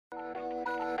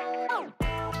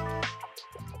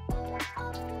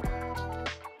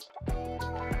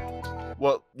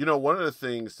Well, one of the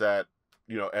things that,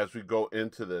 as we go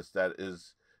into this, that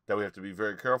we have to be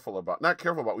very careful about, not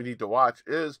careful about, we need to watch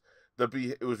is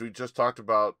it was, we just talked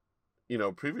about,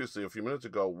 previously a few minutes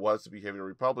ago, was the behavior of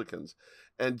Republicans.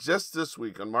 And just this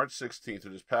week, on March 16th, or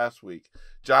this past week,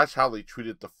 Josh Hawley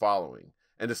tweeted the following,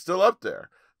 and it's still up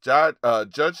there.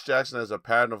 Judge Jackson has a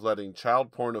pattern of letting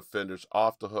child porn offenders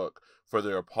off the hook for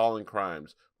their appalling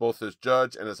crimes, both as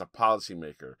judge and as a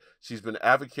policymaker. She's been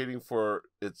advocating for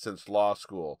it since law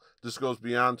school. This goes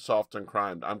beyond soft on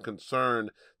crime. I'm concerned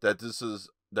that this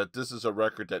is a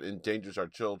record that endangers our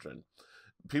children.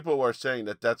 People are saying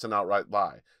that that's an outright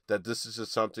lie, that this is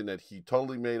just something that he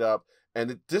totally made up,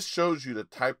 and this shows you the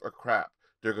type of crap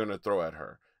they're going to throw at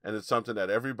her. And it's something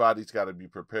that everybody's got to be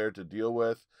prepared to deal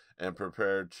with and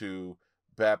prepared to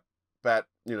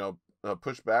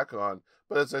push back on.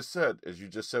 But as I said, as you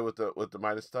just said with the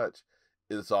Midas touch,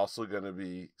 it's also going to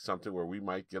be something where we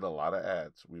might get a lot of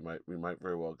ads. We might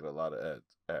very well get a lot of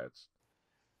ads.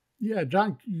 Yeah,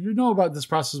 John, you know about this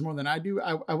process more than I do.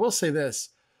 I will say this.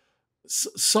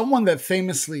 Someone that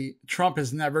famously Trump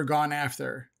has never gone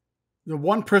after, the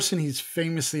one person he's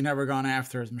famously never gone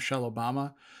after is Michelle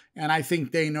Obama. And I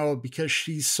think they know, because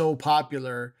she's so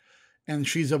popular and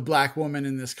she's a black woman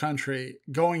in this country,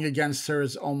 going against her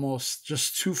is almost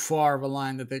just too far of a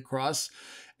line that they cross.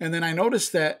 And then I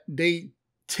noticed that they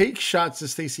take shots at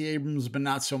Stacey Abrams, but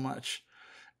not so much.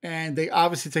 And they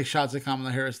obviously take shots at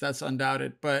Kamala Harris. That's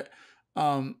undoubted. But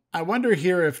I wonder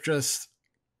here if just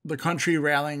the country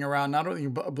rallying around not only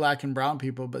black and brown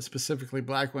people, but specifically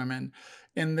black women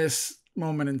in this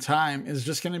moment in time is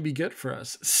just going to be good for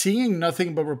us. Seeing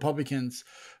nothing but Republicans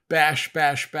bash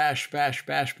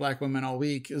black women all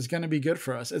week is going to be good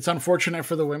for us. It's unfortunate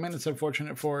for the women. It's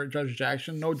unfortunate for Judge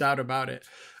Jackson. No doubt about it.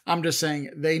 I'm just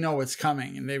saying they know it's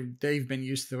coming, and they've been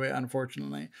used to it,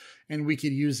 unfortunately, and we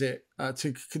could use it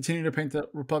to continue to paint the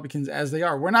Republicans as they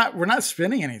are. We're not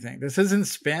spinning anything. This isn't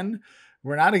spin.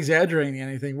 We're not exaggerating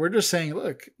anything. We're just saying,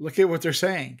 look at what they're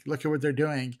saying. Look at what they're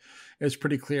doing. It's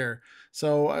pretty clear.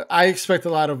 So I expect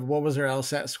a lot of, what was her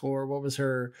LSAT score? What was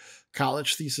her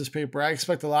college thesis paper? I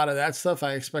expect a lot of that stuff.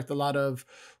 I expect a lot of,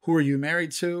 who are you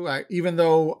married to? Even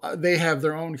though they have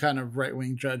their own kind of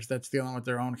right-wing judge that's dealing with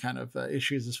their own kind of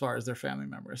issues as far as their family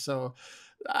members. So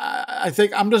I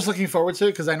think I'm just looking forward to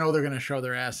it, because I know they're going to show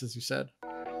their ass, as you said.